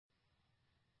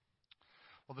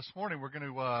Well, this morning we're going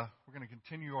to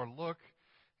continue our look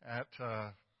at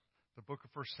the book of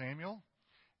 1 Samuel,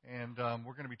 and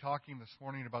we're going to be talking this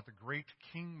morning about the great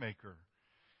kingmaker.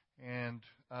 And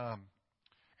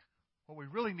what we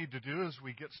really need to do as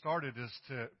we get started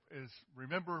is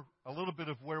remember a little bit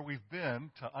of where we've been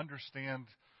to understand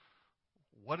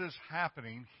what is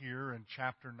happening here in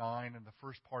chapter 9 and the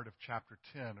first part of chapter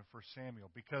 10 of 1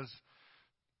 Samuel, because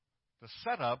the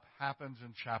setup happens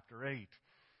in chapter 8.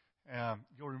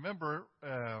 You'll remember,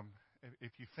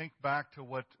 if you think back to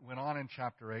what went on in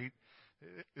chapter 8,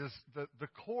 is the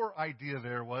core idea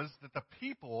there was that the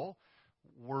people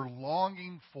were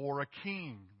longing for a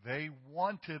king. They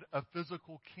wanted a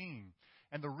physical king.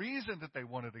 And the reason that they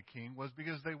wanted a king was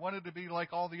because they wanted to be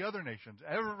like all the other nations.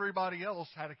 Everybody else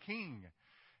had a king.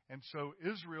 And so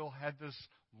Israel had this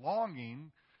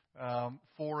longing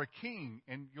for a king.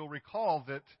 And you'll recall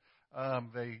that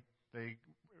they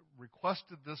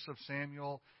requested this of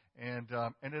Samuel, and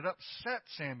it upset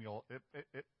Samuel.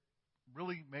 It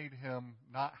really made him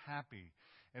not happy,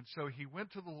 and so he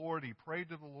went to the Lord. He prayed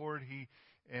to the Lord.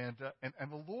 And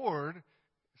the Lord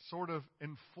sort of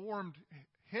informed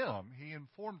him. He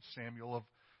informed Samuel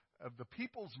of the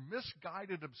people's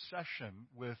misguided obsession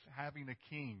with having a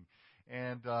king,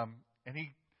 and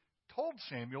he told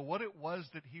Samuel what it was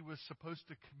that he was supposed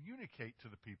to communicate to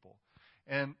the people.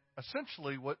 And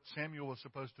essentially what Samuel was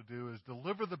supposed to do is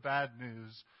deliver the bad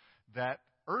news that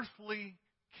earthly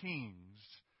kings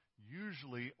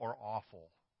usually are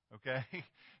awful. Okay?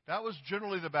 That was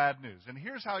generally the bad news. And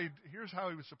here's how he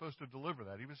was supposed to deliver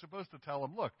that. He was supposed to tell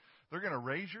them, look, they're going to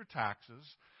raise your taxes.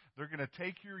 They're going to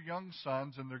take your young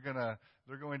sons and they're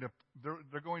going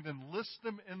to enlist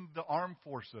them in the armed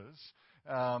forces.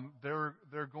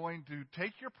 They're going to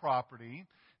take your property.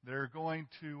 They're going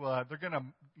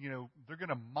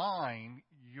to mine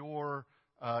your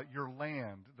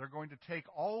land. They're going to take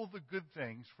all the good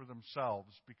things for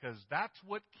themselves because that's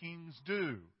what kings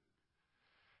do.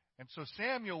 And so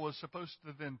Samuel was supposed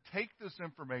to then take this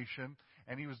information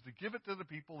and he was to give it to the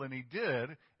people, and he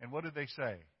did. And what did they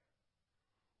say?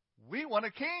 We want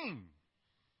a king.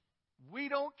 We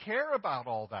don't care about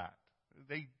all that.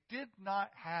 They did not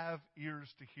have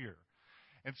ears to hear.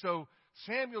 And so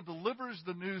Samuel delivers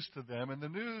the news to them, and the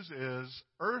news is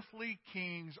earthly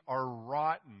kings are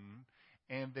rotten,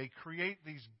 and they create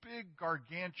these big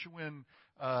gargantuan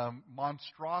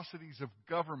monstrosities of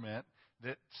government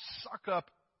that suck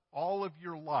up all of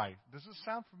your life. Does this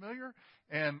sound familiar?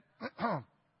 And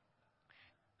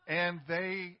and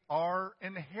they are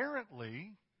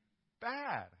inherently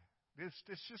bad. It's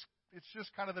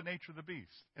just kind of the nature of the beast.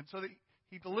 And so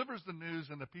he delivers the news,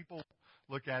 and the people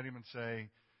look at him and say,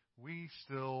 we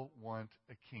still want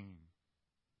a king.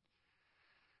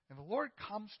 And the Lord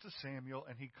comes to Samuel,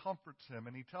 and he comforts him,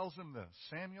 and he tells him this: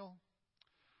 Samuel,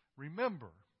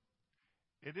 remember,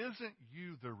 it isn't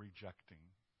you they're rejecting.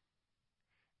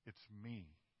 It's me.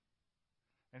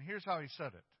 And here's how he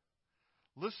said it.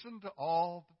 Listen to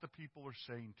all that the people are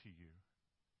saying to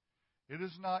you. It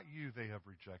is not you they have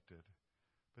rejected,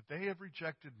 but they have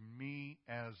rejected me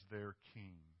as their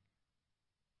king.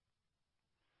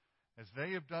 As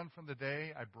they have done from the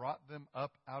day I brought them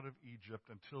up out of Egypt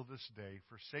until this day,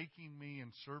 forsaking me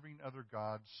and serving other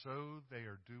gods, so they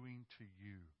are doing to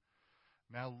you.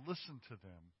 Now listen to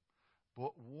them,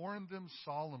 but warn them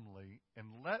solemnly,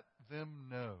 and let them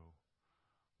know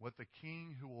what the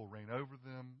king who will reign over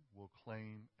them will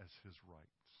claim as his rights.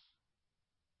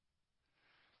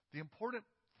 The important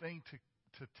thing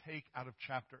to take out of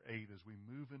chapter 8 as we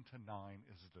move into 9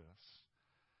 is this: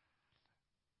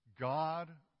 God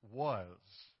was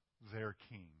their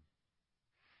king.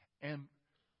 And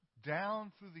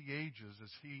down through the ages, as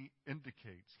he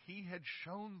indicates, he had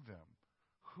shown them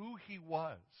who he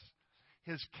was,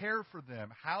 his care for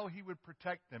them, how he would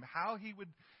protect them, how he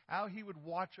would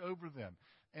watch over them.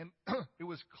 And it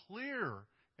was clear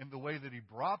in the way that he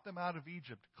brought them out of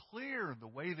Egypt, clear in the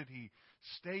way that he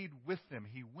stayed with them.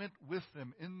 He went with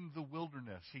them in the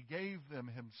wilderness. He gave them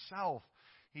himself.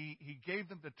 He gave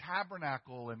them the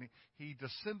tabernacle, and he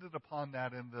descended upon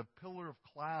that in the pillar of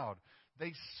cloud.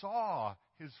 They saw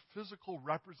his physical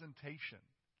representation.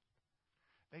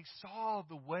 They saw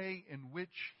the way in which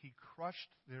he crushed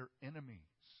their enemies.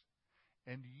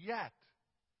 And yet,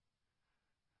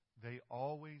 they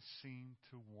always seemed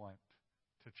to want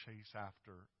to chase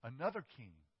after another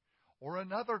king or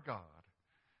another god.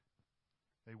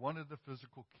 They wanted the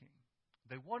physical king.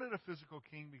 They wanted a physical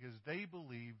king because they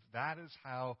believed that is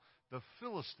how the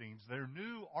Philistines, their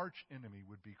new arch enemy,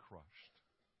 would be crushed.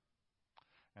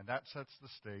 And that sets the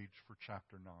stage for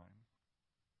chapter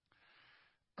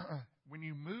 9. When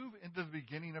you move into the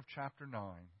beginning of chapter 9,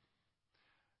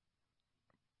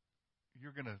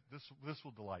 this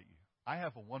will delight you. I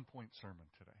have a 1-point sermon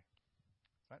today.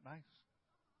 Is that nice?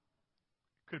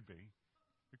 Could be.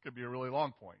 It could be a really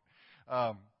long point.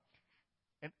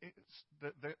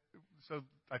 So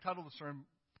I titled the sermon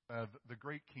 "The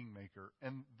Great Kingmaker,"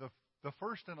 and the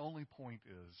first and only point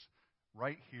is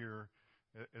right here,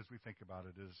 as we think about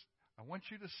it, is I want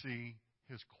you to see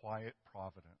His quiet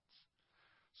providence.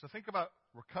 So think about,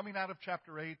 we're coming out of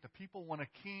chapter 8. The people want a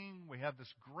king. We have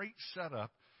this great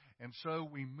setup. And so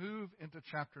we move into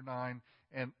chapter 9.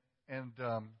 And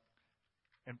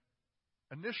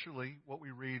initially what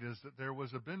we read is that there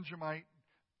was a Benjamite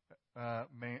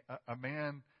a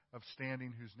man of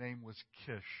standing whose name was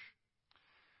Kish.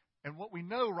 And what we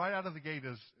know right out of the gate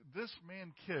is this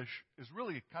man Kish is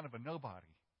really kind of a nobody,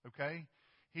 okay?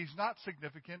 He's not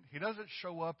significant. He doesn't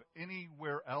show up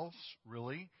anywhere else,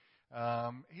 really.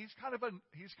 He's kind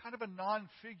of a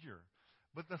non-figure.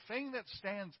 But the thing that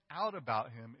stands out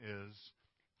about him is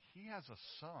he has a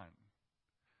son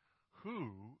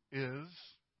who is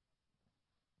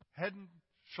head and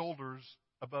shoulders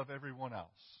above everyone else.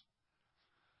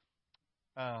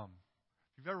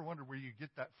 If you've ever wondered where you get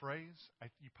that phrase,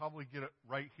 you probably get it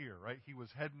right here, right? He was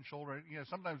head and shoulder. You know,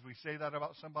 sometimes we say that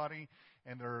about somebody,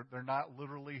 and they're not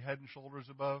literally head and shoulders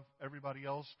above everybody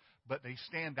else, but they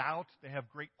stand out. They have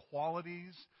great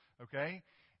qualities, okay?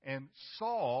 And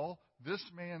Saul, this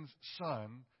man's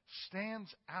son,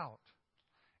 stands out.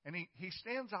 And he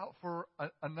stands out for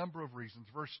a number of reasons.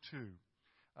 Verse 2.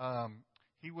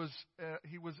 He was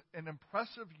an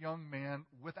impressive young man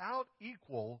without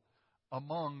equal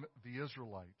among the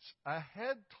Israelites, a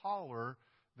head taller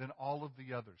than all of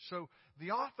the others. So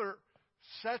the author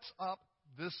sets up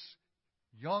this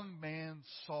young man,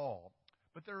 Saul.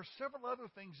 But there are several other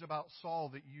things about Saul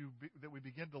that we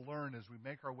begin to learn as we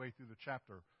make our way through the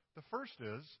chapter. The first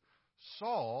is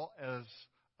Saul, as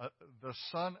the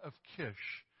son of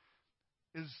Kish,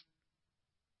 is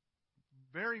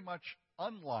very much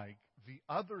unlike the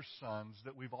other sons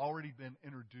that we've already been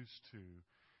introduced to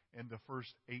in the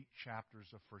first 8 chapters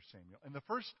of 1 Samuel. In the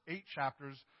first 8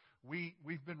 chapters,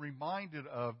 we've been reminded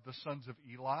of the sons of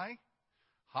Eli,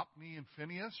 Hophni and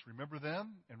Phinehas. Remember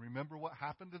them? And remember what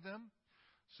happened to them?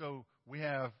 So we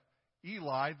have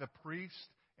Eli, the priest,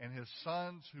 and his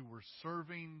sons who were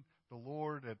serving the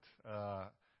Lord at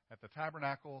the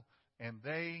tabernacle, and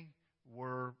they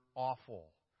were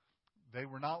awful. They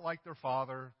were not like their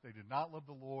father. They did not love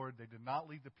the Lord. They did not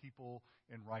lead the people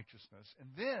in righteousness. And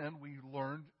then we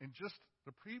learned in just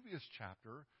the previous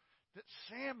chapter that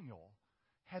Samuel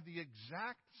had the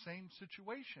exact same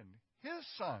situation. His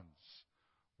sons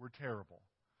were terrible.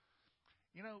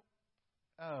 You know,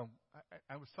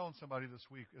 I was telling somebody this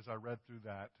week as I read through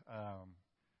that,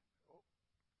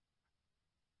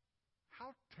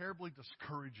 how terribly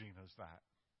discouraging is that?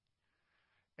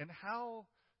 And how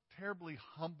terribly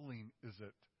humbling is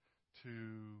it to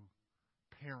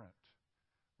parent,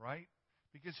 right?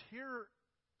 Because here,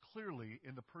 clearly,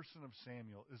 in the person of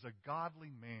Samuel, is a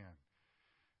godly man.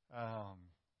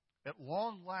 At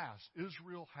long last,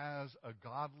 Israel has a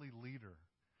godly leader.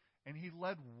 And he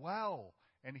led well,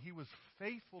 and he was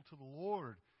faithful to the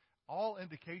Lord. All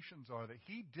indications are that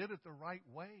he did it the right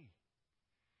way.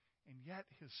 And yet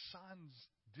his sons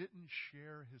didn't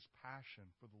share his passion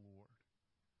for the Lord.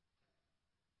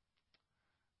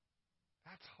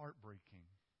 That's heartbreaking.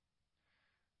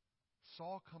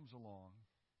 Saul comes along,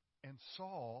 and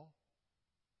Saul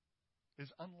is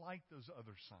unlike those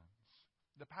other sons.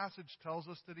 The passage tells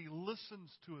us that he listens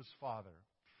to his father.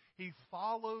 He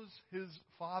follows his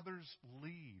father's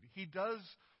lead. He does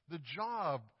the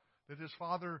job that his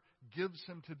father gives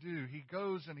him to do. He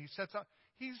goes and he sets out.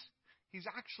 He's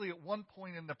actually, at one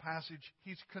point in the passage,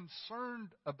 he's concerned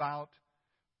about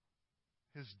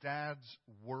his dad's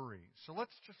worry. So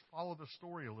let's just follow the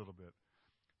story a little bit.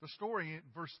 The story in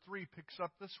verse 3 picks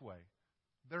up this way.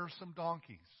 There are some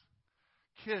donkeys.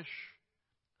 Kish,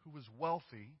 who was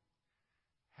wealthy,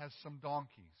 has some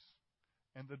donkeys.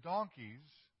 And the donkeys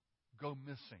go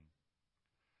missing.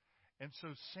 And so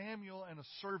Samuel and a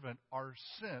servant are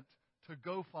sent to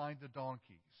go find the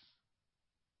donkeys.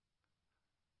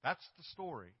 That's the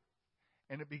story.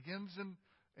 And it begins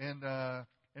in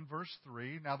verse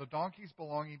 3. Now the donkeys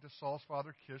belonging to Saul's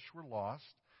father Kish were lost.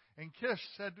 And Kish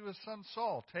said to his son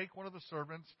Saul, take one of the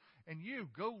servants, and you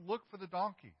go look for the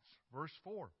donkeys. Verse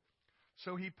 4.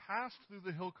 So he passed through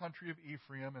the hill country of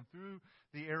Ephraim and through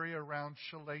the area around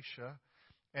Shalisha,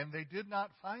 and they did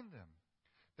not find them.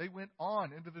 They went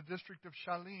on into the district of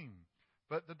Shalim,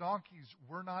 but the donkeys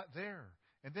were not there.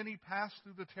 And then he passed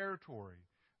through the territory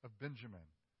of Benjamin,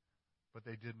 but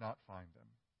they did not find them.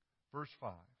 Verse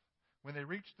 5. When they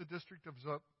reached the district of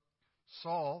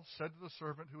Saul said to the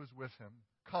servant who was with him,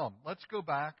 "Come, let's go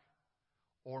back,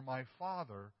 or my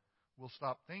father will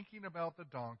stop thinking about the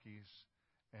donkeys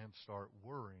and start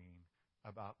worrying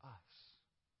about us."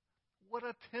 What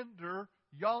a tender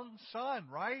young son,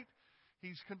 right?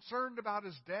 He's concerned about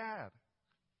his dad.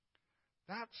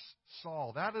 That's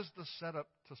Saul. That is the setup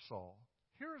to Saul.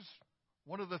 Here's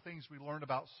one of the things we learn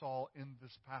about Saul in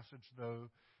this passage, though,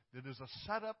 that is a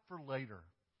setup for later.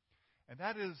 And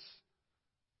that is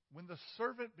when the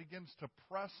servant begins to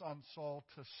press on Saul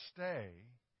to stay,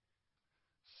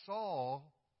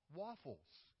 Saul waffles.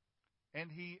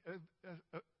 And he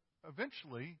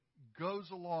eventually goes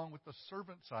along with the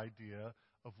servant's idea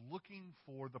of looking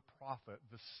for the prophet,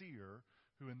 the seer,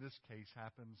 who in this case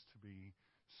happens to be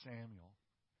Samuel.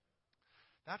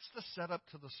 That's the setup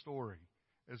to the story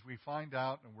as we find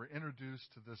out and we're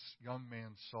introduced to this young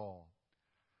man, Saul.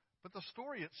 But the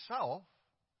story itself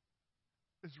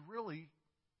is really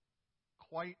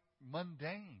quite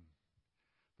mundane.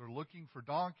 They're looking for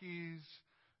donkeys.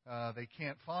 They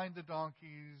can't find the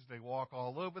donkeys. They walk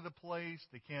all over the place.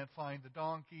 They can't find the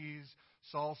donkeys.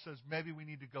 Saul says, maybe we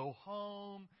need to go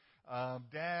home.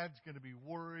 Dad's going to be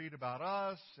worried about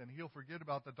us, and he'll forget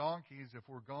about the donkeys if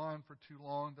we're gone for too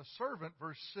long. The servant,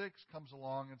 verse 6, comes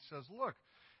along and says, look,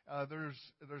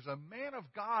 there's a man of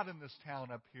God in this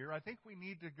town up here. I think we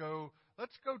need to go.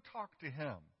 Let's go talk to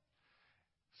him.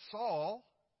 Saul,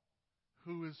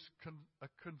 who is a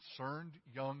concerned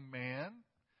young man,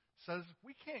 says,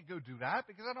 we can't go do that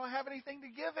because I don't have anything to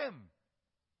give him.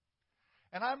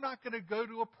 And I'm not going to go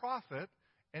to a prophet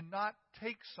and not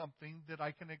take something that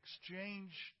I can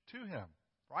exchange to him.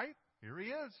 Right? Here he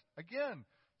is. Again,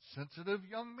 sensitive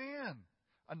young man.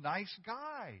 A nice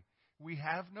guy. We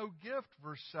have no gift,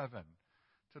 verse 7,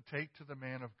 to take to the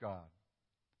man of God.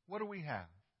 What do we have?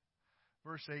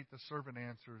 Verse 8, the servant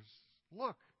answers,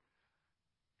 look.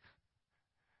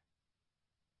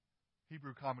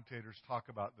 Hebrew commentators talk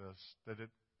about this, that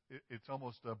it's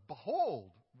almost a,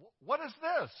 behold, what is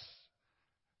this?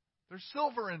 There's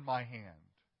silver in my hand.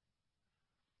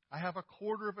 I have a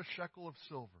quarter of a shekel of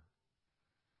silver.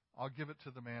 I'll give it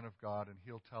to the man of God, and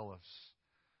he'll tell us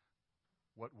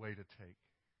what way to take.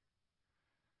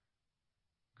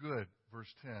 Good, verse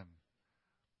 10.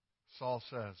 Saul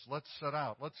says, let's set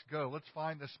out. Let's go. Let's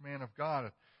find this man of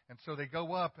God. And so they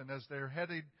go up, and as they're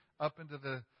headed up into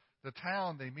the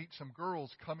town, they meet some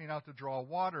girls coming out to draw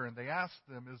water, and they ask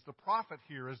them, is the prophet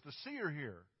here? Is the seer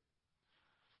here?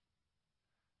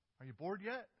 Are you bored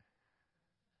yet?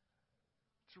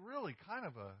 It's really kind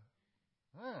of a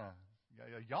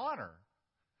yawner.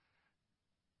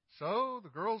 So the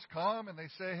girls come and they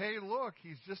say, hey, look,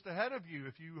 he's just ahead of you.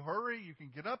 If you hurry, you can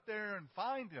get up there and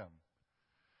find him.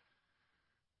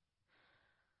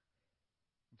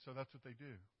 And so that's what they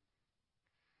do.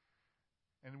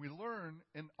 And we learn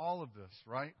in all of this,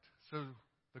 right? So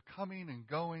the coming and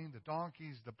going, the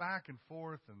donkeys, the back and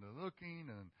forth, and the looking,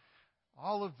 and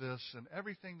all of this, and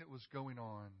everything that was going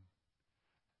on.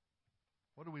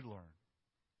 What do we learn?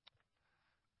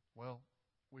 Well,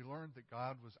 we learned that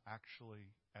God was actually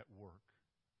at work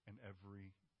in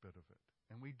every bit of it.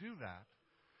 And we do that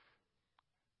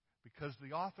because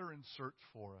the author inserts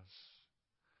for us,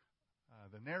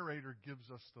 the narrator gives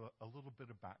us a little bit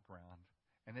of background.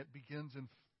 And it begins in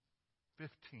 15,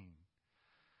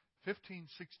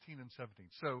 16, and 17.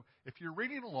 So if you're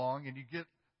reading along and you get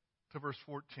to verse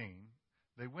 14,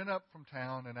 they went up from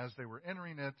town, and as they were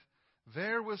entering it,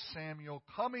 there was Samuel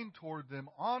coming toward them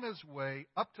on his way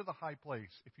up to the high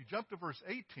place. If you jump to verse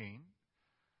 18,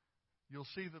 you'll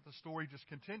see that the story just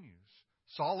continues.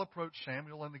 Saul approached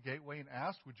Samuel in the gateway and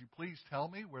asked, would you please tell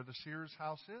me where the seer's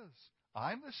house is?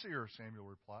 I'm the seer, Samuel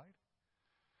replied.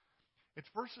 It's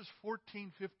verses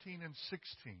 14, 15, and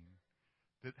 16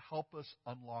 that help us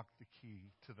unlock the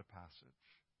key to the passage.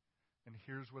 And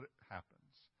here's what happens.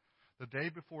 The day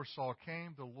before Saul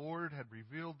came, the Lord had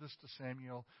revealed this to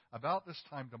Samuel. About this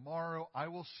time tomorrow, I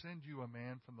will send you a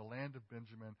man from the land of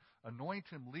Benjamin. Anoint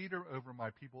him leader over my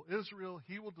people Israel.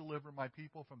 He will deliver my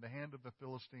people from the hand of the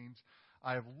Philistines.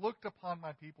 I have looked upon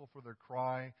my people, for their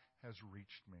cry has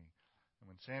reached me. And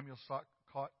when Samuel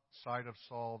caught sight of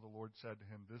Saul, the Lord said to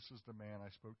him, this is the man I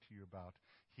spoke to you about.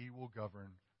 He will govern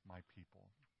my people.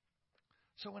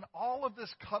 So in all of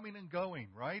this coming and going,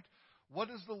 right,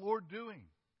 what is the Lord doing?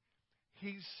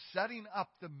 He's setting up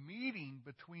the meeting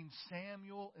between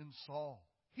Samuel and Saul.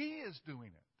 He is doing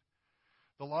it.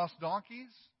 The lost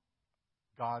donkeys,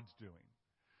 God's doing.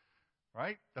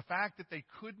 Right? The fact that they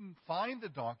couldn't find the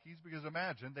donkeys, because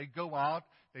imagine, they go out,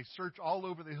 they search all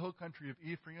over the hill country of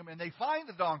Ephraim, and they find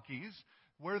the donkeys.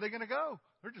 Where are they going to go?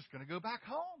 They're just going to go back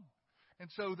home. And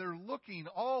so they're looking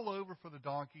all over for the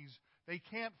donkeys. They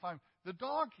can't find the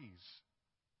donkeys.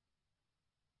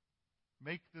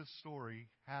 Make this story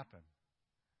happen.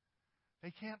 They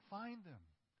can't find them.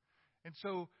 And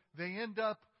so they end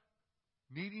up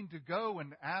needing to go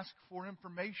and ask for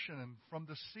information from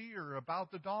the seer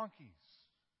about the donkeys.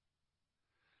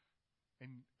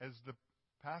 And as the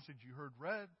passage you heard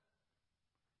read,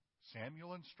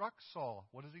 Samuel instructs Saul.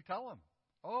 What does he tell him?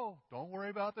 Oh, don't worry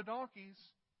about the donkeys.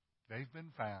 They've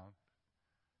been found.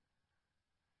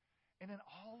 And in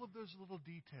all of those little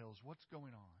details, what's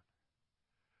going on?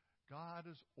 God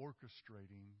is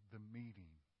orchestrating the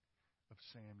meeting of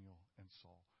Samuel and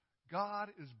Saul. God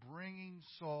is bringing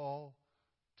Saul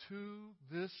to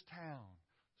this town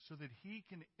so that he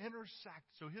can intersect,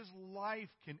 so his life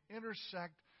can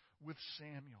intersect with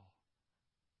Samuel,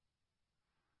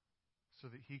 so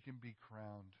that he can be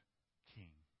crowned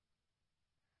king.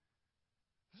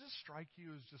 Does this strike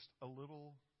you as just a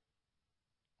little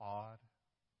odd?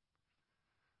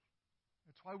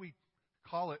 That's why we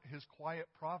call it his quiet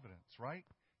providence, right?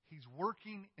 He's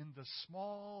working in the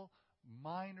small,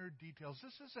 minor details.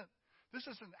 This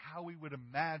isn't how we would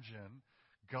imagine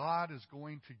God is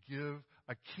going to give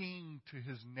a king to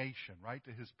his nation, right,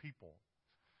 to his people.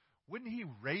 Wouldn't he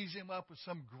raise him up with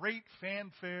some great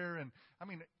fanfare? And I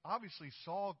mean, obviously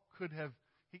Saul could have,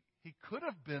 he could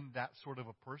have been that sort of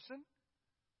a person.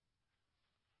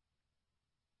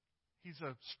 He's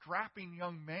a strapping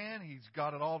young man. He's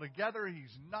got it all together.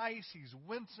 He's nice. He's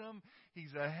winsome.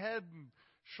 He's a head and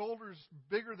shoulders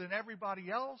bigger than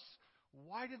everybody else.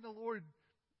 Why didn't the Lord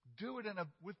do it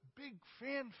with big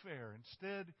fanfare?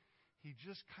 Instead, he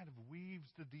just kind of weaves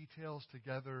the details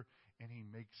together and he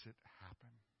makes it happen.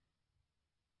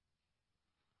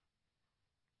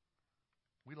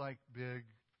 We like big.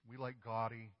 We like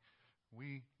gaudy.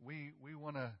 We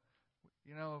want to,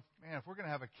 if we're going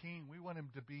to have a king, we want him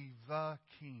to be the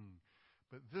king.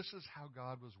 But this is how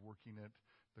God was working it,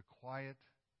 the quiet,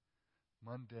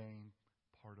 mundane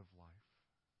part of life.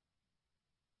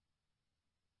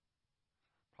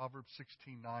 Proverbs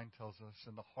 16:9 tells us,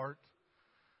 in the heart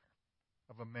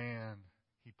of a man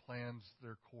he plans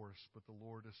their course, but the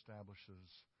Lord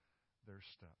establishes their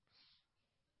steps.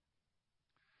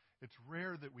 It's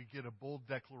rare that we get a bold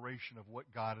declaration of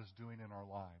what God is doing in our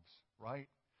lives, right?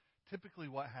 Typically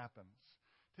what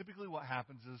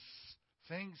happens is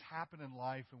things happen in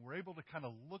life and we're able to kind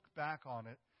of look back on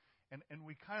it and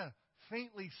we kind of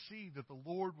faintly see that the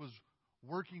Lord was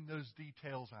working those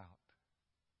details out.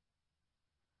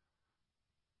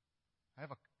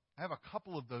 I have a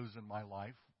couple of those in my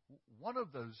life. One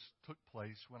of those took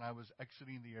place when I was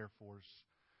exiting the Air Force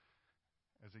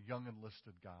as a young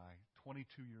enlisted guy,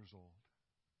 22 years old.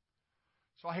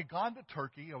 So I had gone to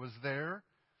Turkey. I was there.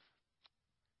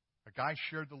 A guy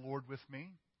shared the Lord with me.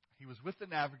 He was with the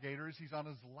Navigators. He's on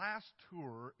his last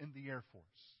tour in the Air Force.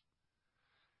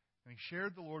 And he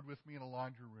shared the Lord with me in a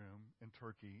laundry room in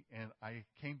Turkey, and I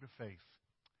came to faith.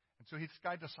 And so this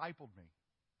guy discipled me,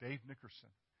 Dave Nickerson.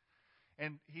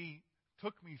 And he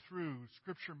took me through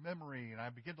Scripture memory, and I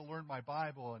began to learn my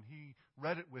Bible, and he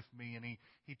read it with me, and he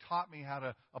taught me how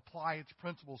to apply its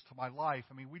principles to my life.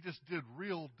 I mean, we just did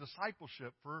real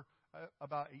discipleship for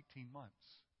about 18 months.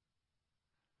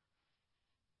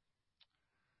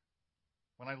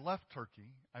 When I left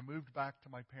Turkey, I moved back to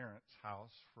my parents'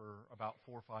 house for about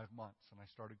 4 or 5 months, and I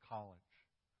started college.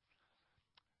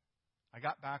 I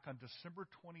got back on December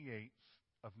 28th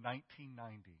of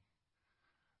 1990.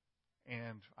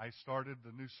 And I started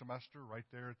the new semester right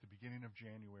there at the beginning of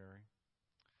January.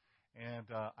 And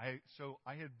I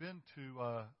had been to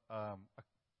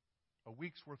a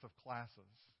week's worth of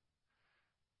classes.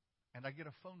 And I get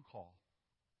a phone call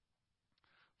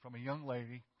from a young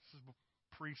lady. This is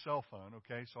pre-cell phone,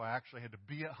 okay? So I actually had to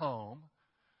be at home.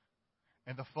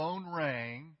 And the phone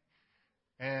rang.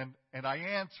 And I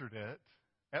answered it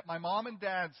at my mom and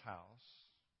dad's house.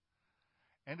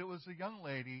 And it was a young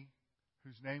lady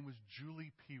whose name was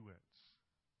Julie Pewitz.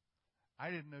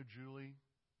 I didn't know Julie.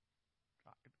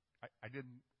 I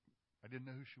didn't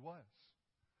know who she was.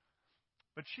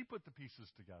 But she put the pieces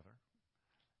together.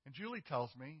 And Julie tells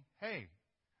me, hey,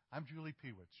 I'm Julie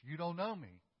Pewitz. You don't know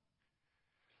me.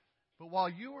 But while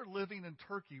you were living in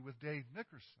Turkey with Dave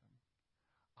Nickerson,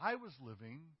 I was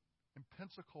living in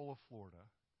Pensacola, Florida,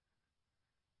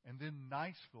 and then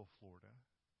Niceville, Florida,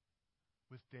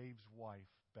 with Dave's wife,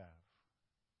 Bev.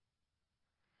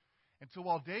 And so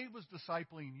while Dave was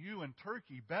discipling you in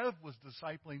Turkey, Bev was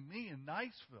discipling me in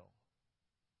Niceville.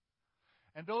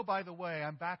 And oh, by the way,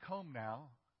 I'm back home now,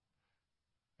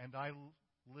 and I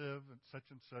live at such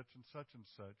and such and such and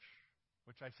such,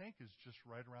 which I think is just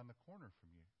right around the corner from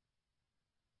you.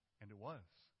 And it was.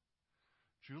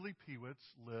 Julie Pewitz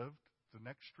lived the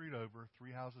next street over,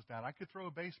 3 houses down. I could throw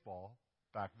a baseball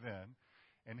back then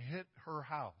and hit her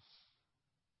house.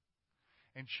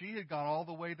 And she had gone all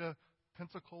the way to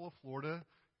Pensacola, Florida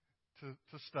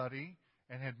to study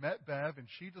and had met Bev, and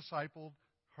she discipled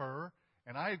her.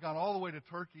 And I had gone all the way to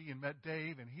Turkey and met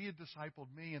Dave, and he had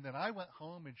discipled me. And then I went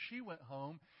home, and she went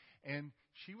home, and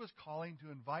she was calling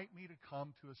to invite me to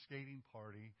come to a skating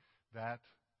party that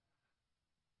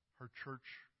her church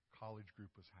college group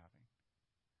was having.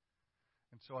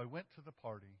 And so I went to the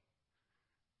party,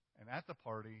 and at the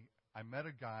party, I met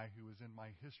a guy who was in my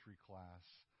history class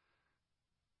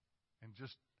and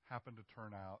just happened to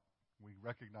turn out. We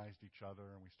recognized each other,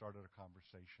 and we started a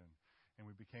conversation, and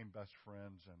we became best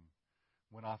friends and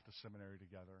went off to seminary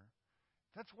together.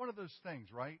 That's one of those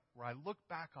things, right, where I look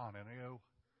back on it and I go,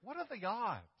 what are the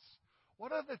odds?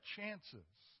 What are the chances?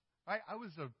 I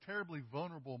was a terribly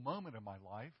vulnerable moment in my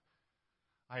life.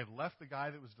 I had left the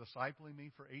guy that was discipling me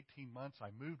for 18 months. I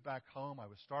moved back home. I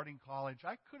was starting college.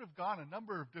 I could have gone a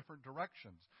number of different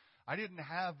directions. I didn't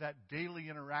have that daily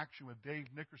interaction with Dave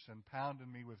Nickerson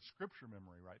pounding me with scripture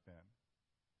memory right then.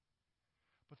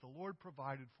 But the Lord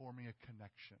provided for me a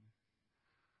connection.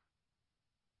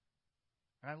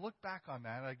 And I look back on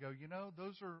that and I go,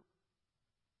 those are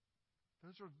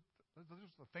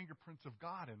the fingerprints of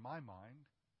God in my mind,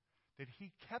 that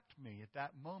He kept me at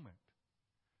that moment.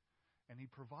 And He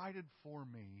provided for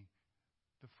me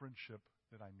the friendship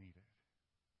that I needed.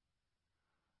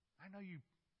 I know you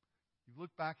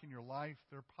look back in your life,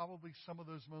 there are probably some of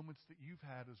those moments that you've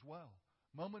had as well.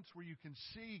 Moments where you can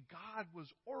see God was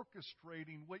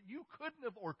orchestrating what you couldn't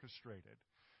have orchestrated,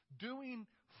 doing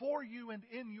for you and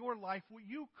in your life what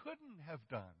you couldn't have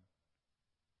done,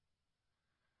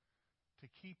 to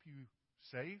keep you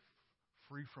safe,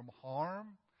 free from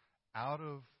harm, out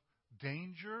of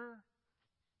danger,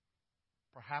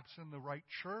 perhaps in the right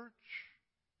church,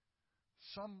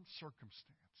 some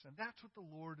circumstance. And that's what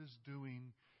the Lord is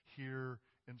doing here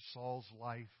in Saul's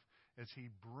life as He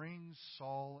brings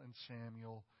Saul and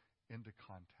Samuel into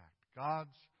contact.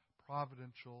 God's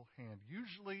providential hand.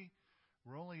 Usually,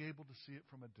 we're only able to see it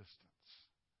from a distance.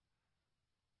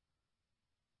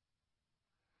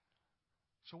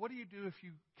 So what do you do if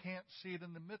you can't see it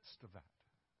in the midst of that?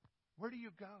 Where do you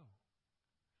go?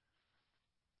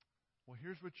 Well,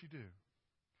 here's what you do.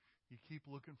 You keep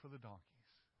looking for the donkeys.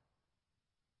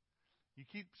 You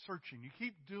keep searching. You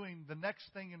keep doing the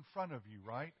next thing in front of you,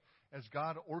 right? As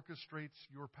God orchestrates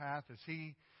your path, as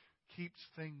He keeps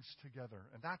things together.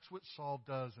 And that's what Saul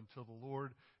does until the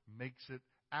Lord makes it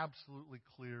absolutely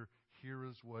clear, here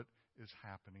is what is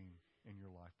happening in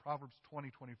your life. Proverbs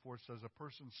 20:24 says, a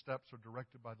person's steps are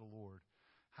directed by the Lord.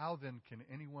 How then can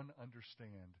anyone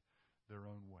understand their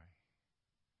own way?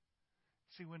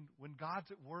 See, when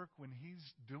God's at work, when He's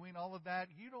doing all of that,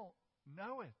 you don't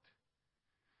know it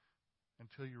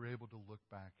until you're able to look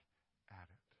back at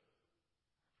it.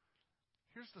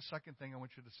 Here's the second thing I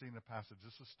want you to see in the passage.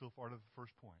 This is still part of the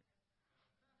first point.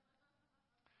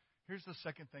 Here's the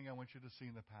second thing I want you to see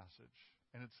in the passage,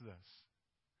 and it's this.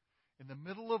 In the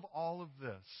middle of all of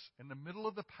this, in the middle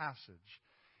of the passage,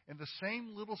 in the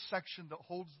same little section that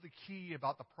holds the key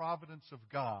about the providence of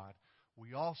God,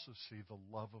 we also see the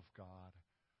love of God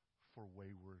for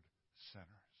wayward sinners.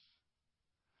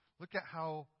 Look at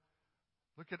how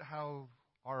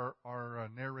our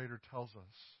narrator tells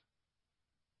us.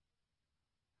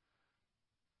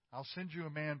 I'll send you a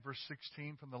man, verse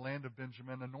 16, from the land of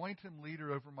Benjamin. Anoint him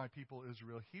leader over my people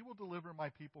Israel. He will deliver my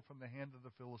people from the hand of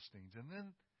the Philistines.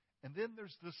 And then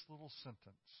there's this little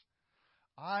sentence.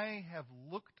 I have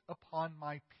looked upon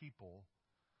my people,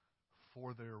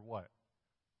 for their what?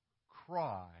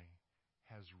 Cry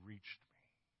has reached me.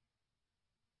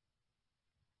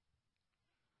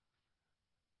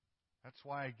 That's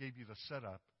why I gave you the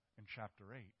setup in chapter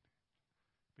 8.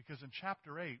 Because in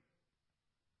chapter 8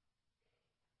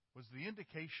 was the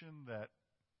indication that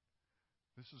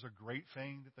this is a great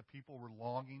thing, that the people were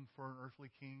longing for an earthly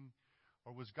king?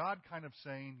 Or was God kind of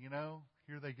saying,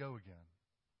 here they go again?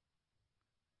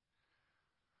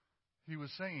 He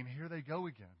was saying, here they go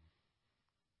again.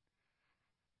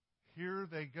 Here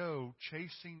they go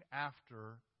chasing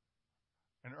after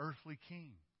an earthly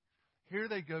king. Here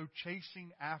they go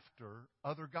chasing after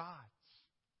other gods.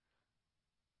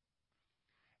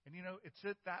 And it's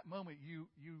at that moment you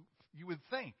would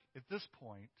think at this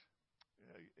point,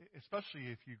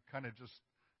 especially if you kind of just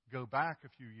go back a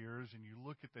few years and you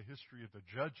look at the history of the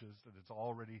judges, that it's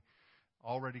already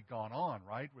gone on,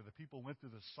 right? Where the people went through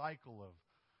the cycle of,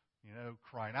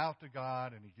 crying out to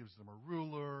God, and He gives them a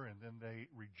ruler, and then they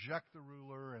reject the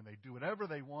ruler, and they do whatever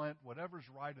they want, whatever's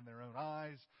right in their own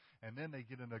eyes, and then they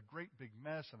get in a great big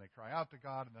mess, and they cry out to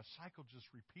God, and the cycle just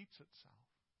repeats itself.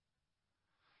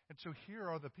 And so here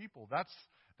are the people. That's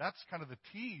kind of the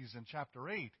tease in chapter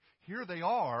 8. Here they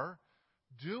are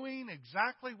doing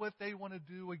exactly what they want to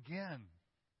do again.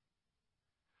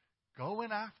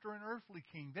 Going after an earthly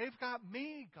king. They've got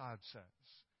me, God says,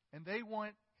 and they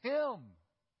want him.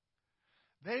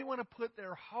 They want to put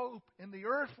their hope in the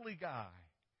earthly guy,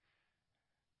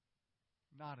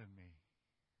 not in me.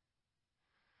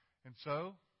 And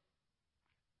so,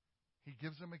 he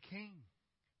gives them a king.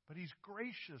 But he's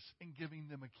gracious in giving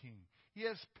them a king. He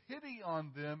has pity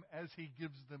on them as he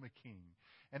gives them a king.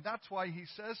 And that's why he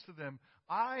says to them,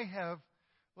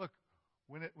 look,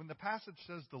 when the passage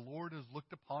says the Lord has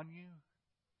looked upon you,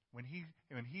 when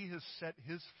he has set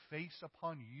his face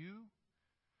upon you,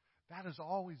 that is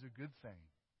always a good thing.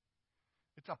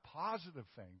 It's a positive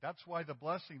thing. That's why the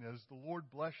blessing is, the Lord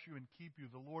bless you and keep you.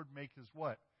 The Lord make his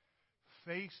what?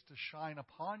 Face to shine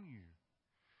upon you.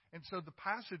 And so the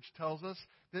passage tells us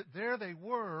that there they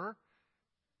were.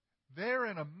 They're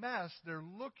in a mess. They're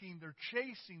looking, they're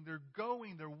chasing, they're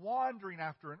going, they're wandering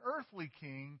after an earthly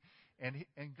king. And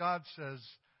God says,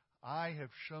 I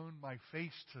have shown my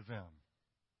face to them.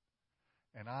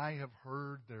 And I have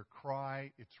heard their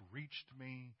cry. It's reached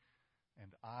me.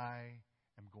 And I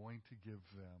am going to give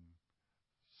them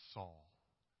Saul.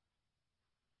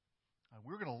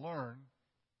 We're going to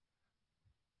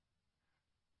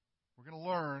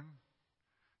learn,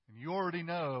 and you already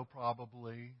know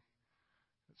probably,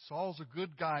 that Saul's a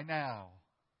good guy now.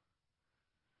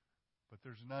 But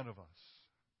there's none of us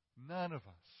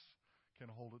can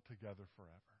hold it together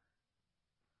forever.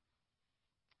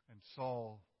 And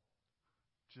Saul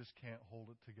just can't hold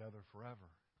it together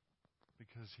forever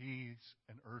because he's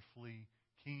an earthly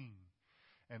king.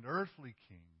 And earthly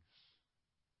kings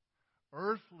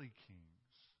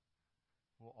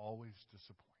will always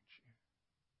disappoint you.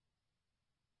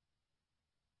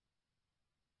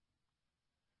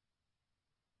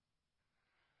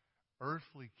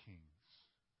 Earthly kings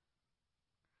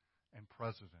and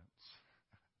presidents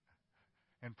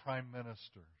and prime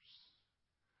ministers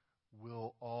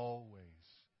will always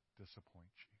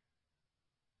disappoint you.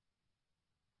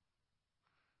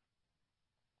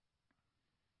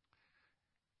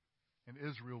 And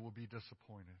Israel will be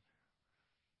disappointed.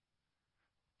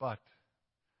 But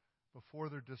before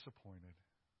they're disappointed,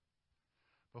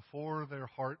 before their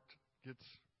heart gets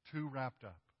too wrapped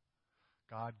up,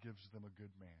 God gives them a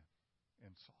good man in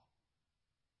Saul.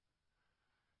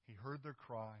 He heard their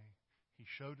cry, he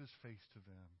showed his face to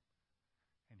them,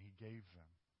 and he gave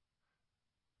them,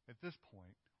 at this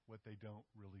point, what they don't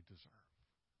really deserve.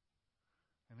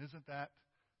 And isn't that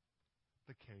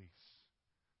the case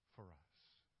for us?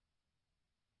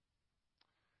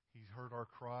 He heard our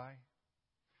cry,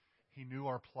 he knew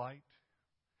our plight,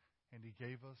 and he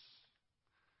gave us,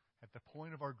 at the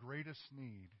point of our greatest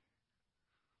need,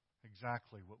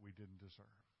 exactly what we didn't deserve.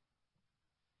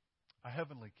 A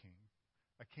heavenly king.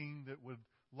 A king that would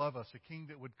love us. A king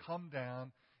that would come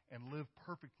down and live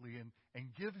perfectly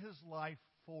and give his life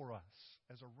for us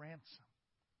as a ransom.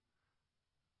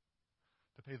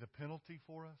 To pay the penalty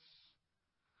for us.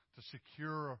 To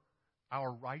secure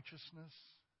our righteousness.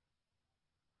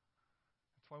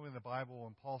 That's why in the Bible,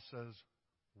 when Paul says,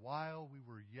 while we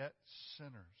were yet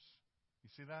sinners, you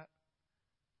see that?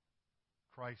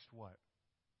 Christ what?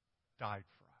 Died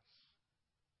for us.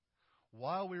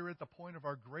 While we were at the point of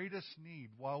our greatest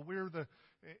need, while we're the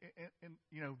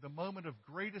moment of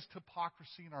greatest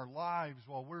hypocrisy in our lives,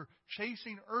 while we're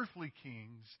chasing earthly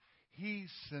kings, he's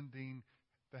sending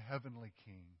the heavenly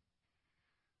king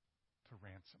to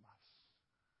ransom us.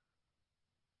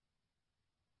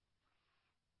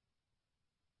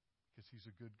 Because he's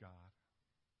a good God.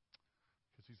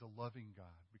 Because he's a loving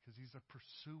God. Because he's a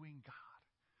pursuing God.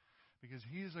 Because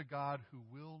he is a God who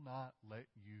will not let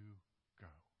you go.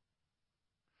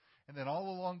 And then all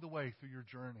along the way through your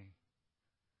journey,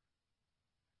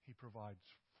 he provides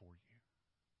for you.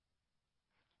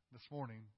 This morning,